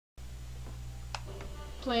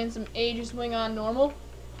playing some Aegis Wing on normal.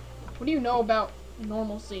 What do you know about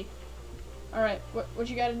normalcy? Alright, what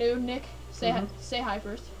you gotta do, Nick? Say hi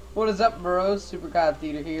first. What is up, bros? Super God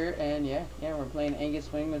Theater here, and yeah, we're playing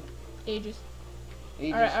Aegis Wing with Aegis.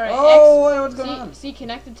 Aegis. Alright. Oh, what's going on? See,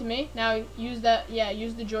 connected to me. Now use that. Yeah,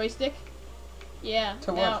 use the joystick. Yeah.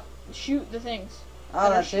 To now what? Shoot the things. Oh,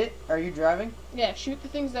 that's it? Are you driving? Yeah, shoot the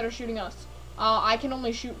things that are shooting us. I can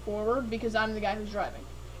only shoot forward because I'm the guy who's driving.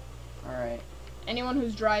 Alright. Anyone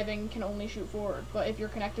who's driving can only shoot forward, but if you're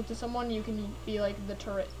connected to someone, you can be like the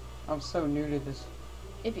turret. I'm so new to this.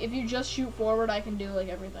 If you just shoot forward, I can do like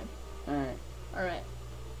everything. Alright.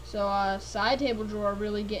 So, side table drawer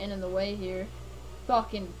really getting in the way here.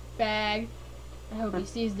 Fucking bag. I hope he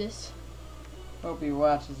sees this. Hope he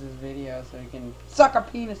watches this video so he can suck our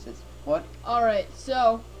penises. What? Alright,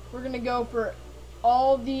 so we're gonna go for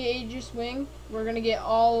all the Aegis Wing. We're gonna get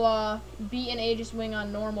all beaten Aegis Wing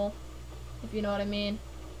on normal, if you know what I mean.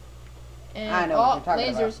 And I know what you're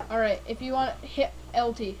talking lasers. about. Alright, if you want, hit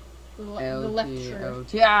LT, the left trigger.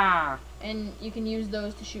 LT, yeah. And you can use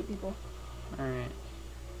those to shoot people. Alright.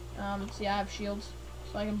 See, I have shields,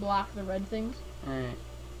 so I can block the red things. Alright.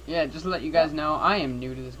 Yeah, just to let you guys know, I am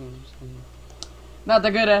new to this game. Not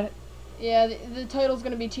that good at it. Yeah, the title's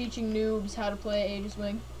gonna be teaching noobs how to play Aegis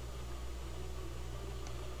Wing.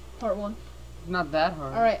 Part 1. It's not that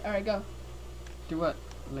hard. Alright, go. Do what?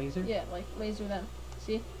 Laser? Yeah, like laser them.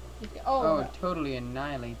 See? Oh, it totally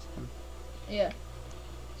annihilates them. Yeah.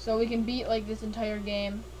 So we can beat like this entire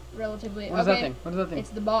game relatively. What is that thing? What is that thing?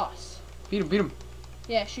 It's the boss. Beat him.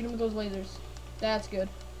 Yeah, shoot him with those lasers. That's good.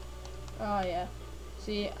 Oh yeah.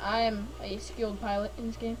 See, I am a skilled pilot in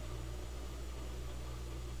this game.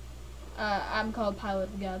 I'm called Pilot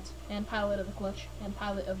of the Gods, and Pilot of the Clutch, and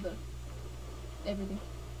Pilot of the everything.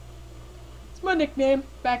 It's my nickname.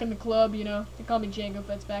 Back in the club, you know. They call me Jango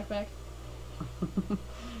Fett's backpack.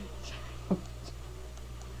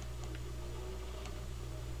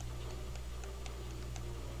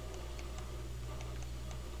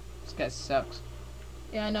 This guy sucks.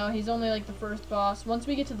 Yeah, I know. He's only like the first boss. Once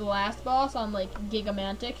we get to the last boss on like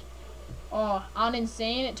Gigamantic, oh, on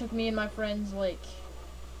Insane, it took me and my friends like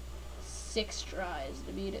 6 tries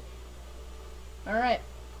to beat it. Alright.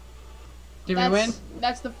 Did we win?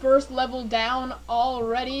 That's the first level down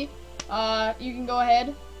already. You can go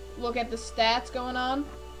ahead, look at the stats going on.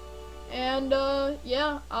 And,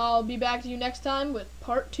 yeah, I'll be back to you next time with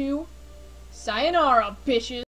part 2. Sayonara, bitches!